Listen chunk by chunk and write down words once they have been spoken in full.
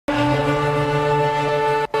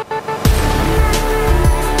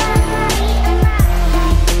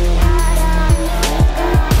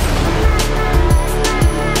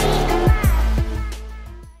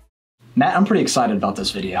Matt, I'm pretty excited about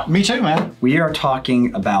this video. Me too, man. We are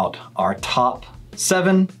talking about our top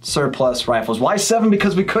 7 surplus rifles. Why 7?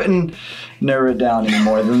 Because we couldn't narrow it down any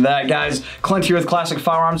more than that, guys. Clint here with Classic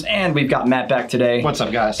Firearms, and we've got Matt back today. What's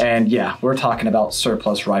up, guys? And yeah, we're talking about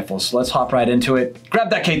surplus rifles. So let's hop right into it.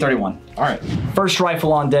 Grab that K31. All right. First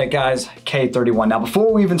rifle on deck, guys, K31. Now,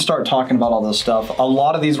 before we even start talking about all this stuff, a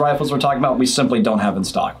lot of these rifles we're talking about, we simply don't have in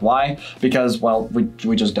stock. Why? Because, well,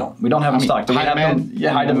 we just don't. We don't have them in stock. Do we have them?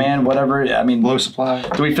 Yeah, high demand, whatever. I mean, low supply.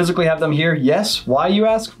 Do we physically have them here? Yes. Why, you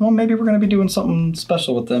ask? Well, maybe we're going to be doing something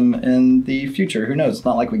special with them in the future. Who knows? It's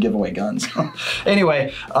not like we give away guns.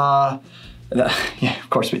 Anyway, yeah, of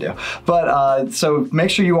course we do. But so make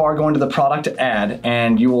sure you are going to the product ad,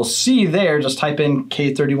 and you will see there, just type in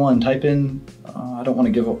K31, type in, I don't want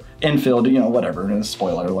to give a Enfield, you know, whatever,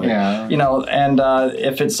 spoiler alert. Yeah. You know, and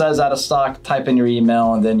if it says out of stock, type in your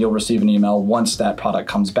email, and then you'll receive an email once that product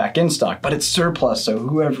comes back in stock. But it's surplus, so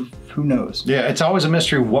who knows? Yeah, it's always a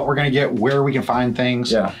mystery what we're gonna get, where we can find things.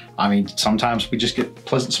 Yeah. I mean, sometimes we just get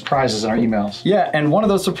pleasant surprises in our emails. Yeah, and one of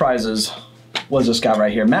those surprises was this guy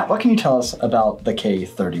right here. Matt, what can you tell us about the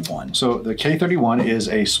K31? So the K31 is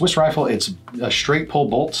a Swiss rifle. It's a straight pull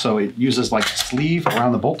bolt, so it uses like sleeve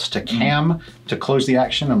around the bolt to cam to close the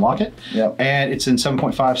action and lock it. Yep. And it's in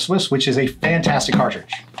 7.5 Swiss, which is a fantastic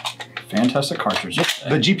cartridge. Fantastic cartridge.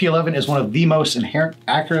 The GP11 is one of the most inherent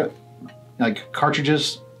accurate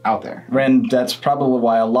cartridges out there. And that's probably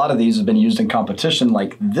why a lot of these have been used in competition.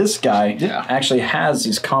 Like this guy actually has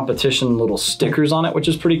these competition little stickers on it, which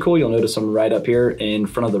is pretty cool. You'll notice them right up here in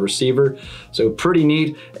front of the receiver. So pretty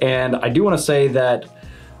neat. And I do want to say that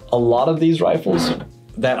a lot of these rifles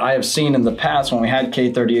that I have seen in the past when we had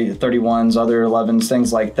K31s, other 11s,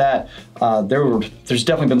 things like that, there's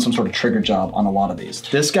definitely been some sort of trigger job on a lot of these.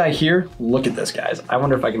 This guy here, look at this, guys. I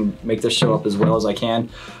wonder if I can make this show up as well as I can.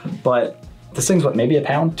 But this thing's what, maybe a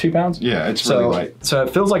pound, 2 pounds? Yeah, it's really light. So it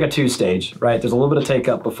feels like a 2-stage, right? There's a little bit of take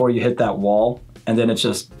up before you hit that wall, and then it's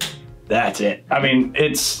just, that's it. I mean,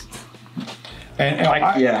 it's...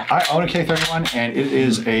 I own a K31, and it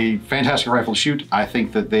is a fantastic rifle to shoot. I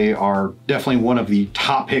think that they are definitely one of the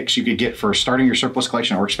top picks you could get for starting your surplus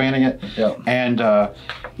collection or expanding it. Yep. And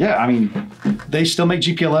yeah, I mean, they still make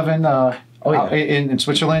GP11 in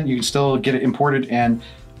Switzerland. You can still get it imported, and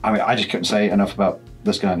I mean, I just couldn't say enough about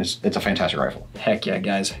this gun. It's a fantastic rifle. Heck yeah,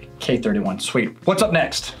 guys. K31, sweet. What's up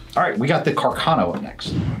next? All right, we got the Carcano up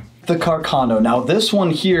next. The Carcano. Now this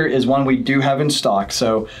one here is one we do have in stock.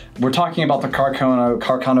 So we're talking about the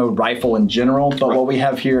Carcano rifle in general, but what we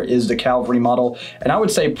have here is the cavalry model. And I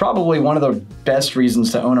would say probably one of the best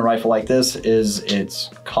reasons to own a rifle like this is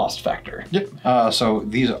its cost factor. Yep. So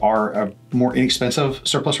these are a more inexpensive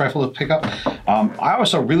surplus rifle to pick up. I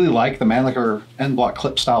also really like the Mannlicher end block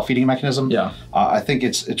clip style feeding mechanism. Yeah. I think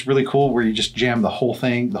it's really cool where you just jam the whole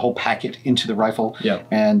thing, the whole packet into the rifle. Yeah.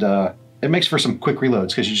 And it makes for some quick reloads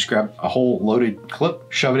because you just grab a whole loaded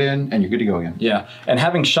clip, shove it in, and you're good to go again. Yeah, and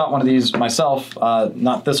having shot one of these myself,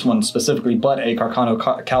 not this one specifically, but a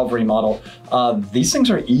Carcano cavalry model, these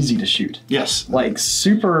things are easy to shoot. Yes. Like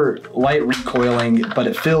super light recoiling, but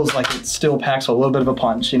it feels like it still packs a little bit of a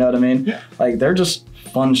punch, you know what I mean? Yeah. Like they're just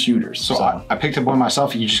fun shooters. So I picked up one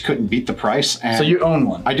myself, and you just couldn't beat the price. And so you own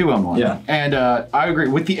one? I do own one. Yeah. And I agree.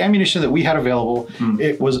 With the ammunition that we had available,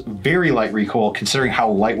 it was very light recoil considering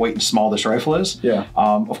how lightweight and small this rifle is. Yeah.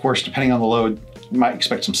 Of course, depending on the load, you might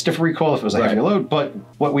expect some stiffer recoil if it was a heavier load, but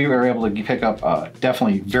what we were able to pick up,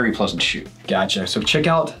 definitely very pleasant to shoot. Gotcha. So check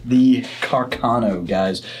out the Carcano,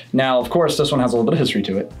 guys. Now, of course, this one has a little bit of history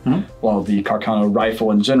to it. Well, the Carcano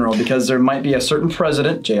rifle in general, because there might be a certain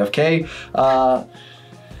president, JFK,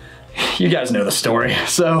 you guys know the story.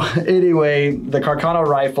 So anyway, the Carcano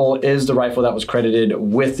rifle is the rifle that was credited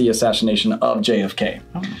with the assassination of JFK.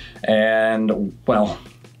 And, well,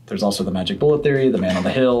 there's also the magic bullet theory, the man on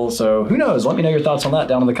the hill. So who knows? Let me know your thoughts on that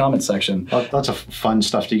down in the comments section. Lots of fun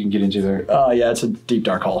stuff that you can get into there. Yeah, it's a deep,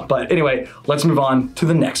 dark hole. But anyway, let's move on to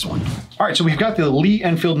the next one. All right, so we've got the Lee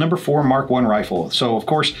Enfield No. 4 Mark I rifle. So of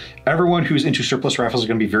course, everyone who's into surplus rifles is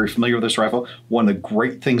gonna be very familiar with this rifle. One of the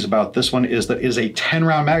great things about this one is that it is a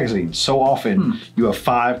 10-round magazine. So often you have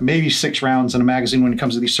 5, maybe 6 rounds in a magazine when it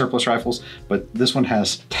comes to these surplus rifles, but this one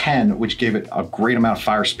has 10, which gave it a great amount of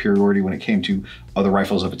fire superiority when it came to other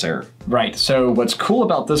rifles of its era. Right, so what's cool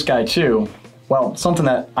about this guy too, well, something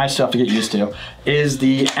that I still have to get used to, is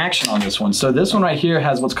the action on this one. So this one right here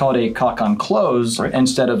has what's called a cock on close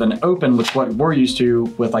instead of an open, which what we're used to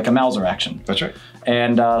with like a Mauser action. That's right.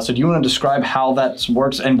 And so do you want to describe how that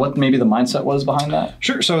works and what maybe the mindset was behind that?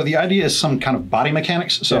 Sure, so the idea is some kind of body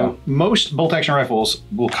mechanics. So most bolt action rifles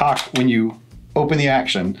will cock when you open the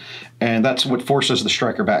action, and that's what forces the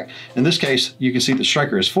striker back. In this case, you can see the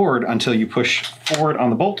striker is forward until you push forward on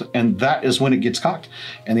the bolt, and that is when it gets cocked.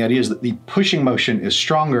 And the idea is that the pushing motion is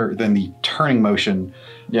stronger than the turning motion,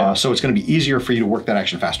 so it's going to be easier for you to work that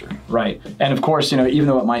action faster. Right, and of course, you know, even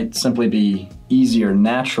though it might simply be easier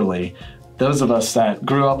naturally, those of us that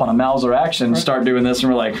grew up on a Mauser action start doing this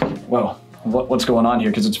and we're like, whoa. What's going on here?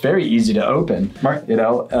 Because it's very easy to open, you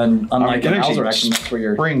know, and unlike an Mauser action, that's where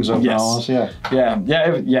you're springs open.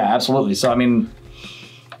 Yeah, absolutely. So I mean,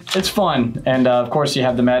 it's fun, and of course you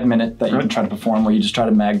have the Mad Minute that you can try to perform, where you just try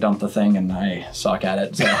to mag dump the thing, and I suck at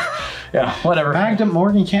it. So yeah, whatever. Mag dump,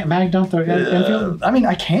 Morgan can't mag dump the infield. I mean,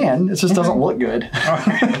 I can. It just doesn't look good.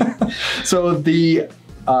 So the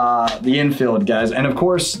infield, guys, and of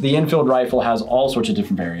course the infield rifle has all sorts of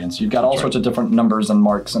different variants. You've got all sorts of different numbers and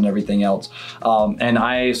marks and everything else, and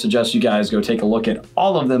I suggest you guys go take a look at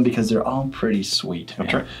all of them because they're all pretty sweet.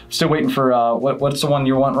 That's right. Still waiting for what's the one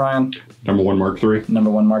you want, Ryan? Number 1 Mark III.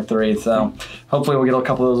 Number 1 Mark III. So hopefully we'll get a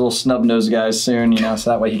couple of those little snub nose guys soon, you know,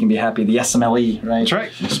 so that way he can be happy. The SMLE, right? That's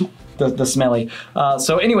right. The smelly.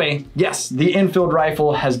 So anyway, yes, the infield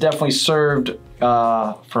rifle has definitely served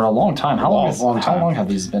for a long time. How long have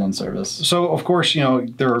these been in service? So of course, you know,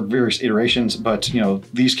 there are various iterations, but you know,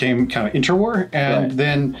 these came kind of interwar, and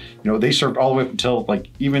then you know, they served all the way up until like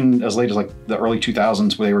even as late as like the early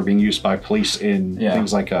 2000s, where they were being used by police in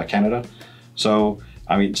things like Canada. So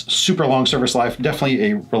I mean, it's super long service life,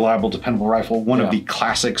 definitely a reliable, dependable rifle, one of the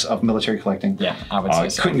classics of military collecting. Yeah, I would say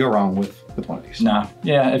so. Couldn't go wrong with one of these. Nah,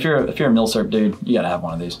 yeah, if you're a milsurp dude, you gotta have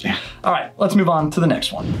one of these. Yeah. All right, let's move on to the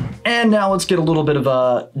next one. And now let's get a little bit of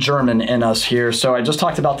a German in us here. So I just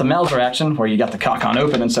talked about the Mauser action, where you got the cock on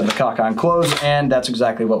open instead of the cock on close, and that's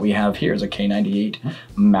exactly what we have here is a K98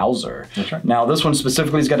 Mauser. That's right. Now this one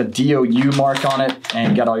specifically has got a DOU mark on it,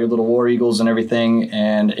 and you got all your little War Eagles and everything,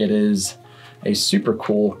 and it is a super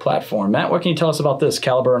cool platform. Matt, what can you tell us about this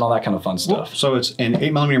caliber and all that kind of fun stuff? Well, so it's an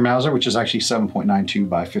 8mm Mauser, which is actually 7.92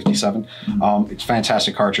 by 57. It's a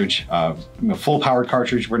fantastic cartridge, you know, full powered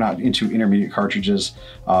cartridge. We're not into intermediate cartridges.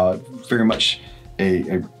 Very much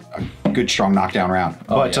a good strong knockdown round.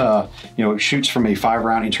 You know, it shoots from a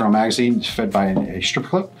 5-round internal magazine. It's fed by a stripper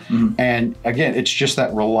clip. And again, it's just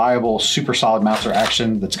that reliable, super solid Mauser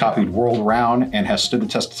action that's copied world round and has stood the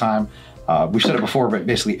test of time. We've said it before, but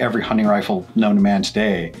basically every hunting rifle known to man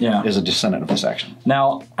today is a descendant of this action.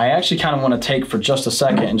 Now, I actually kind of want to take for just a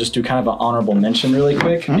second and just do kind of an honorable mention really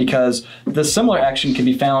quick, because the similar action can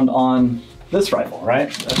be found on this rifle, right?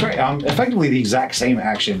 That's right. Effectively the exact same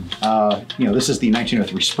action. You know, this is the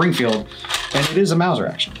 1903 Springfield, and it is a Mauser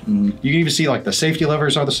action. You can even see like the safety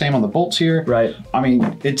levers are the same on the bolts here. Right. I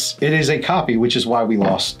mean, it is a copy, which is why we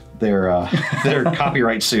lost their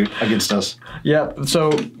copyright suit against us. Yeah,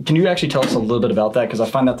 so can you actually tell us a little bit about that? Because I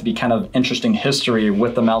find that to be kind of interesting history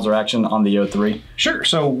with the Mauser action on the 03. Sure,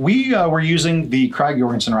 so we were using the Krag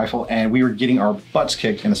Jorgensen rifle, and we were getting our butts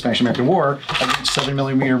kicked in the Spanish-American War against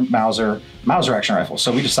 7mm Mauser action rifles.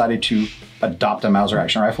 So we decided to adopt a Mauser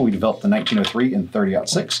action rifle. We developed the 1903 in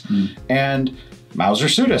 30-06, and Mauser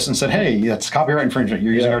sued us and said, hey, that's copyright infringement,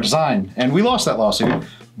 you're using our design. And we lost that lawsuit,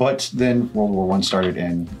 but then World War I started,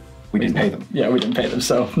 and we didn't pay them. Yeah, we didn't pay them,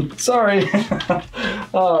 so sorry.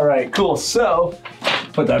 All right, cool. So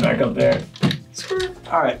put that back up there.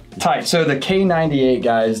 All right, tight. So the K98,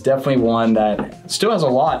 guys, definitely one that still has a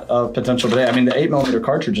lot of potential today. I mean, the 8mm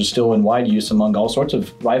cartridge is still in wide use among all sorts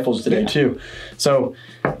of rifles today, too. So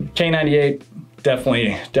K98,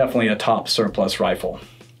 definitely a top surplus rifle.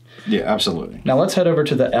 Yeah, absolutely. Now let's head over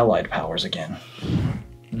to the Allied powers again.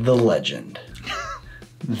 The legend.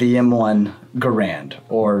 The M1 Garand,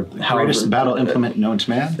 or greatest battle implement known to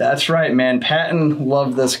man. That's right, man. Patton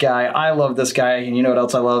loved this guy. I love this guy, and you know what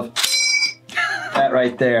else I love? That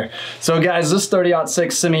right there. So, guys, this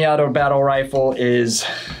 30-06 semi-auto battle rifle is,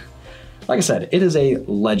 like I said, it is a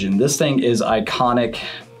legend. This thing is iconic,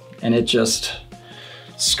 and it just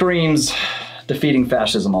screams defeating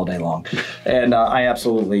fascism all day long. And I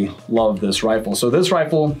absolutely love this rifle. So this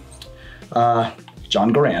rifle,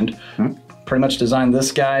 John Garand, pretty much designed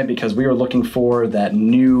this guy because we were looking for that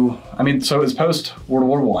new, so it was post World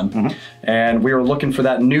War I, and we were looking for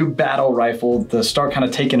that new battle rifle to start kind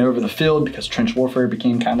of taking over the field because trench warfare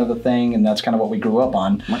became kind of a thing, and that's kind of what we grew up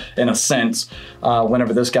on in a sense,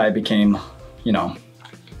 whenever this guy became, you know,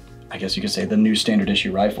 I guess you could say, the new standard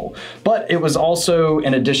issue rifle. But it was also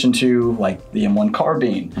in addition to like the M1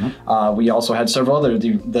 carbine. We also had several other,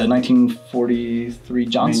 the 1943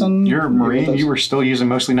 Johnson. I mean, you're a Marine, you were still using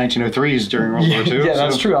mostly 1903s during World War II. Yeah,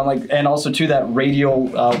 that's true. I'm like, and also to that radial,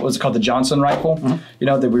 what's it called, the Johnson rifle? You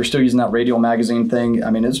know, that we were still using that radial magazine thing. I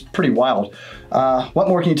mean, it's pretty wild. What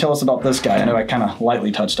more can you tell us about this guy? I know I kind of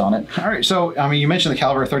lightly touched on it. All right, so I mean, you mentioned the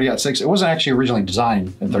caliber 30-06. It wasn't actually originally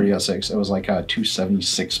designed in 30-06. It was like a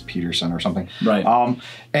 276 Peterson or something. Right.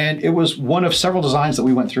 And it was one of several designs that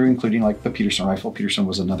we went through, including like the Peterson rifle. Peterson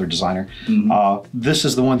was another designer. This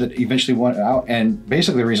is the one that eventually went out, and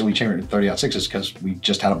basically the reason we chambered it in 30-06 is because we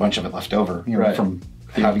just had a bunch of it left over, you know, from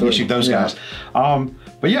having issued those guys.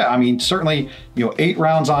 But yeah, I mean, certainly, you know, 8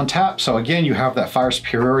 rounds on tap. So again, you have that fire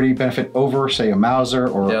superiority benefit over, say, a Mauser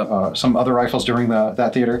or some other rifles during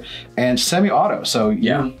that theater, and semi-auto. So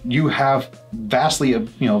you have vastly, you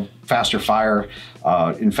know, faster fire.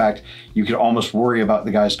 In fact, you could almost worry about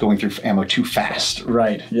the guys going through ammo too fast.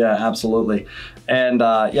 Right. Yeah, absolutely. And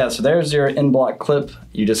yeah, so there's your in-block clip.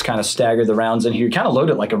 You just kind of stagger the rounds in here. You kind of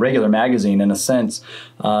load it like a regular magazine in a sense.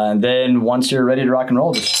 And then once you're ready to rock and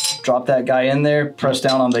roll, just drop that guy in there, press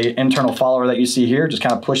down on the internal follower that you see here, just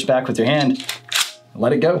kind of push back with your hand,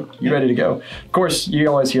 let it go. You're ready to go. Of course, you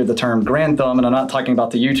always hear the term grand thumb, and I'm not talking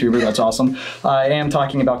about the YouTuber, that's awesome. I am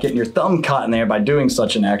talking about getting your thumb caught in there by doing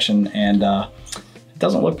such an action, and it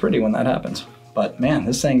doesn't look pretty when that happens. But man,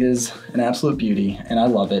 this thing is an absolute beauty, and I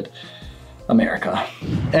love it. America.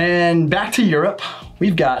 And back to Europe,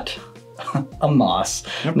 we've got a Moss.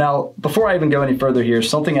 Now, before I even go any further here,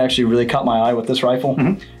 something actually really caught my eye with this rifle,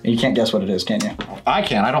 and you can't guess what it is, can you? I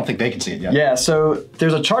can. I don't think they can see it yet. Yeah, so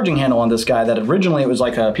there's a charging handle on this guy that originally it was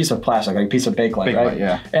like a piece of plastic, like a piece of Bakelite, right?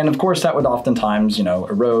 Yeah. And of course that would oftentimes, you know,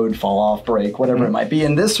 erode, fall off, break, whatever it might be.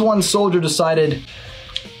 And this one soldier decided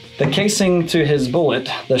the casing to his bullet,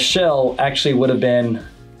 the shell, actually would have been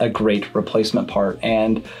a great replacement part.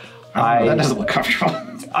 And that doesn't look comfortable.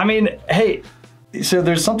 I mean, hey, so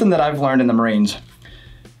there's something that I've learned in the Marines.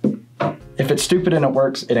 If it's stupid and it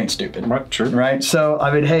works, it ain't stupid. Right, true. Right? So,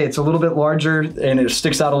 I mean, hey, it's a little bit larger and it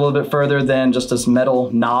sticks out a little bit further than just this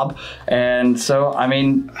metal knob. And so, I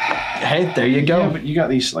mean, hey, there you go. Yeah, but you got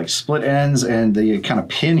these like split ends, and the kind of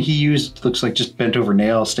pin he used looks like just bent over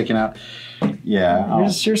nails sticking out. Yeah.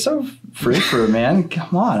 You're so frou-frou, man.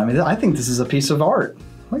 Come on. I mean, I think this is a piece of art.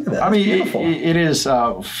 Look at that. I mean, it is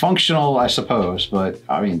functional, I suppose, but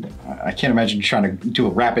I mean, I can't imagine you trying to do a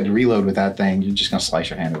rapid reload with that thing. You're just going to slice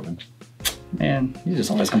your hand open. Man, you're just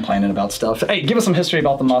always complaining about stuff. Hey, give us some history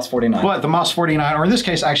about the Moss 49. Well, the Moss 49, or in this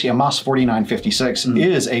case, actually a Moss 4956,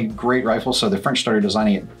 is a great rifle. So the French started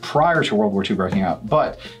designing it prior to World War II breaking out,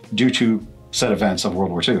 but due to said events of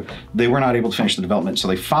World War II, they were not able to finish the development. So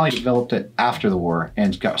they finally developed it after the war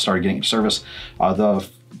and started getting it into service. The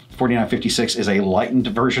 4956 is a lightened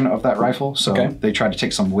version of that rifle, so they tried to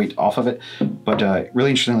take some weight off of it. But really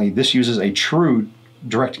interestingly, this uses a true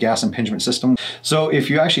direct gas impingement system. So if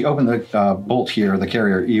you actually open the bolt here, the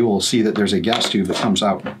carrier, you will see that there's a gas tube that comes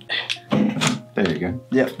out. There you go.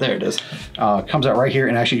 Yep, there it is. Comes out right here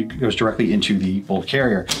and actually goes directly into the bolt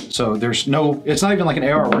carrier. So there's no, it's not even like an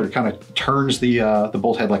AR where it kind of turns the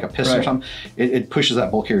bolt head like a piston or something. It pushes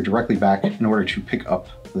that bolt carrier directly back in order to pick up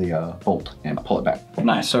the bolt and pull it back.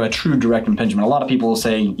 Nice, so a true direct impingement. A lot of people will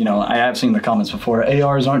say, you know, I have seen the comments before,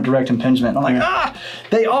 ARs aren't direct impingement. And I'm like,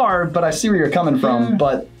 they are, but I see where you're coming from,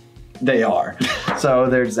 but they are. So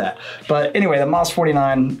there's that. But anyway, the Moss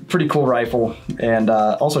 49, pretty cool rifle. And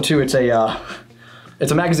also too, it's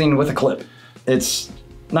a magazine with a clip. It's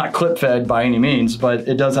not clip fed by any means, but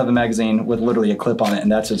it does have a magazine with literally a clip on it, and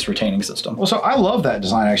that's its retaining system. Well, so I love that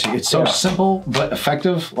design actually. It's so simple but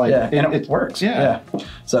effective. Like and it works. Yeah.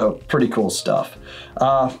 So pretty cool stuff.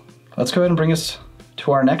 Let's go ahead and bring us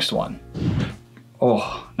to our next one.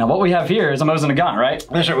 Oh, now what we have here is a Mosin Nagant, right?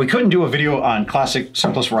 That's right. We couldn't do a video on classic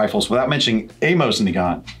surplus rifles without mentioning a Mosin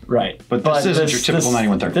Nagant. Right. But this isn't your typical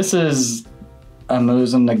 9130. This is a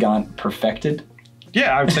Mosin Nagant perfected.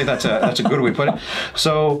 Yeah, I would say that's a good way to put it.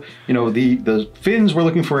 So, you know, the Finns were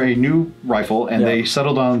looking for a new rifle, and they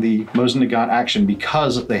settled on the Mosin Nagant Action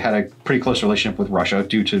because they had a pretty close relationship with Russia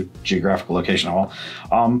due to geographical location and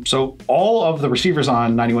all. So all of the receivers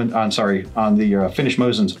on the Finnish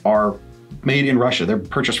Mosins are made in Russia. They're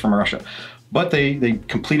purchased from Russia. But they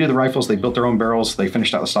completed the rifles, they built their own barrels, they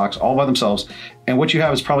finished out the stocks all by themselves. And what you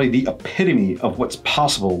have is probably the epitome of what's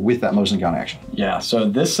possible with that Mosin Nagant action. Yeah, so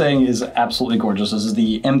this thing is absolutely gorgeous. This is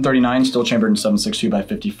the M39 steel chambered in 7.62 by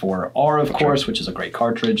 54R, of course, which is a great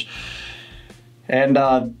cartridge. And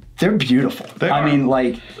They're beautiful. I mean,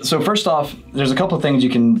 like, so first off, there's a couple of things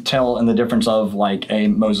you can tell in the difference of like a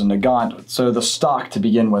Mosin Nagant. So the stock to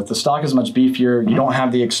begin with, the stock is much beefier. You don't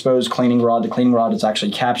have the exposed cleaning rod. The cleaning rod is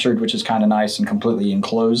actually captured, which is kind of nice and completely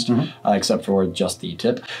enclosed, except for just the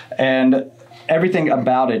tip. And everything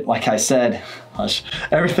about it, like I said,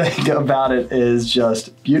 everything about it is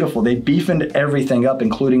just beautiful. They beefined everything up,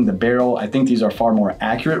 including the barrel. I think these are far more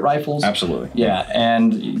accurate rifles. Absolutely. Yeah,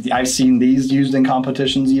 and I've seen these used in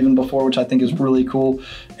competitions even before, which I think is really cool.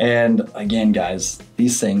 And again, guys,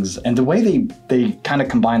 these things, and the way they kind of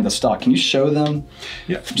combine the stock. Can you show them?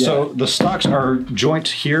 Yeah. So the stocks are joint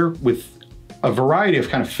here with a variety of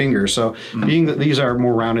kind of fingers. So being that these are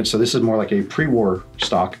more rounded, so this is more like a pre-war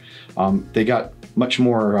stock, they got much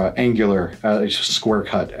more angular, square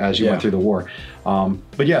cut as you went through the war.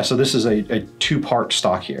 But yeah, so this is a two-part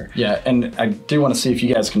stock here. Yeah, and I do want to see if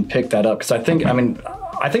you guys can pick that up, because I think, I mean,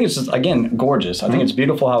 I think it's just, again, gorgeous. I think it's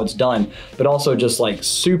beautiful how it's done, but also just like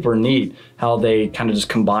super neat how they kind of just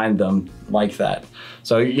combined them like that.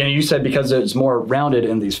 So, you know, you said because it's more rounded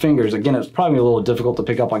in these fingers, again, it's probably a little difficult to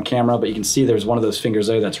pick up on camera, but you can see there's one of those fingers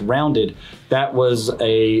there that's rounded. That was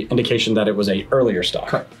a indication that it was a earlier stock.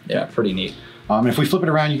 Correct. Yeah, pretty neat. If we flip it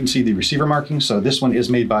around, you can see the receiver marking. So this one is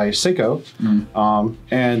made by Seiko,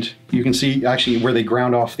 and you can see actually where they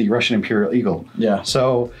ground off the Russian Imperial Eagle. Yeah.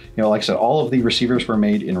 So, you know, like I said, all of the receivers were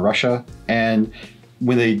made in Russia, and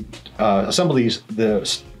when they assemble these, the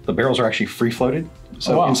barrels are actually free floated.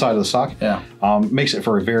 So inside of the stock, makes it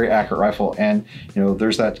for a very accurate rifle. And, you know,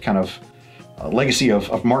 there's that kind of legacy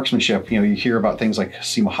of marksmanship. You know, you hear about things like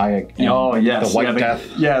Sima Hayek. And the White Death.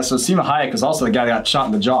 Yeah, so Sima Hayek is also the guy that got shot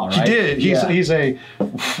in the jaw, right? He did. He's a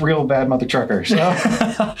real bad mother trucker. So.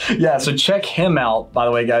 Yeah, so check him out, by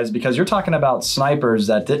the way, guys, because you're talking about snipers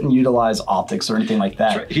that didn't utilize optics or anything like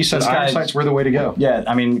that. Right. He said iron sights were the way to go. Yeah,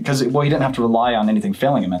 I mean, because, well, he didn't have to rely on anything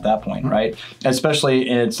failing him at that point, right? Especially,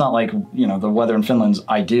 it's not like, you know, the weather in Finland's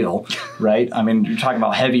ideal, right? I mean, you're talking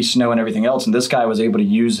about heavy snow and everything else, and this guy was able to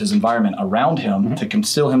use his environment around him to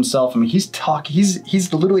conceal himself. I mean,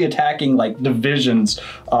 he's literally attacking like divisions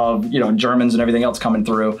of, you know, Germans and everything else coming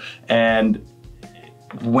through and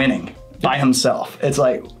winning by himself. It's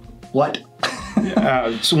like, what?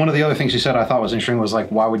 So one of the other things he said I thought was interesting was like,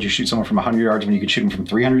 why would you shoot someone from 100 yards when you could shoot them from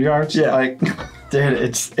 300 yards? Yeah, like, dude,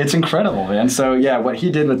 it's incredible, man. So yeah, what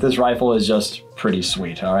he did with this rifle is just pretty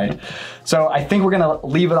sweet, all right? So I think we're gonna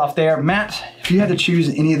leave it off there. Matt, if you had to choose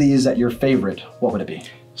any of these at your favorite, what would it be?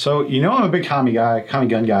 So, you know I'm a big Tommy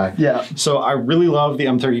gun guy. Yeah. So I really love the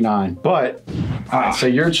M39, but... All right, so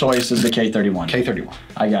your choice is the K31. K31.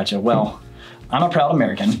 I gotcha. Well, I'm a proud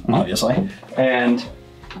American, obviously, and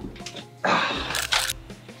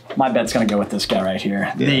my bet's gonna go with this guy right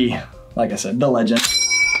here. Yeah. Like I said, the legend,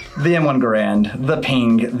 the M1 Garand, the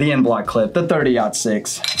Ping, the N-Block clip, the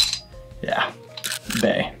 30-06. Yeah,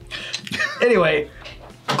 Bay. Anyway,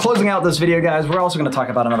 closing out this video, guys, we're also gonna talk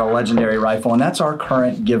about another legendary rifle, and that's our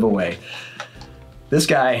current giveaway. This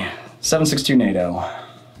guy, 7.62 NATO,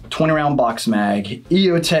 20-round box mag,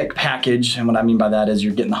 EOTech package, and what I mean by that is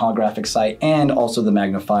you're getting the holographic sight and also the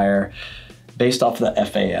magnifier based off the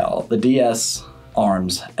FAL, the DS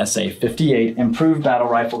Arms SA58 improved battle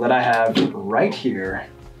rifle that I have right here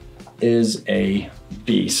is a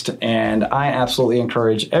beast, and I absolutely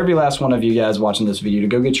encourage every last one of you guys watching this video to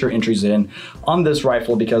go get your entries in on this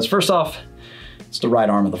rifle, because first off, it's the right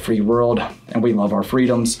arm of the free world, and we love our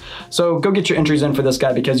freedoms. So go get your entries in for this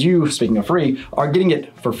guy, because you, speaking of free, are getting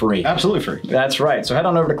it for free. Absolutely free. That's right. So head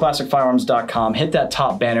on over to ClassicFirearms.com, hit that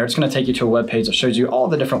top banner. It's going to take you to a webpage that shows you all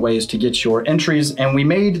the different ways to get your entries, and we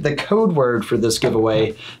made the code word for this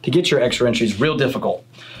giveaway to get your extra entries real difficult.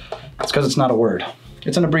 It's because it's not a word.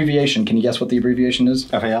 It's an abbreviation. Can you guess what the abbreviation is?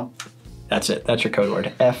 FAL? That's it. That's your code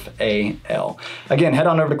word, FAL. Again, head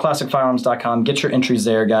on over to ClassicFirearms.com, get your entries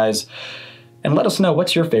there, guys. And let us know,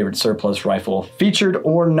 what's your favorite surplus rifle, featured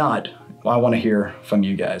or not? Well, I want to hear from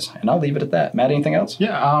you guys. And I'll leave it at that. Matt, anything else?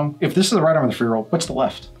 Yeah, if this is the right arm of the free world, what's the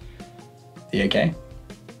left? The AK.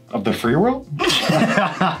 Of the free world?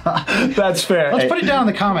 That's fair. Let's put it down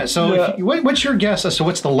in the comments. So what's your guess as to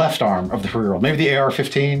what's the left arm of the free world? Maybe the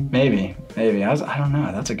AR-15? Maybe. I don't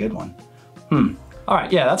know. That's a good one. All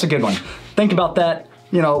right, yeah, that's a good one. Think about that.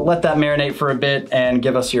 You know, let that marinate for a bit and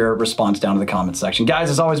give us your response down in the comments section. Guys,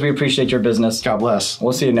 as always, we appreciate your business. God bless.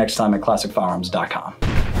 We'll see you next time at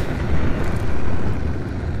ClassicFirearms.com.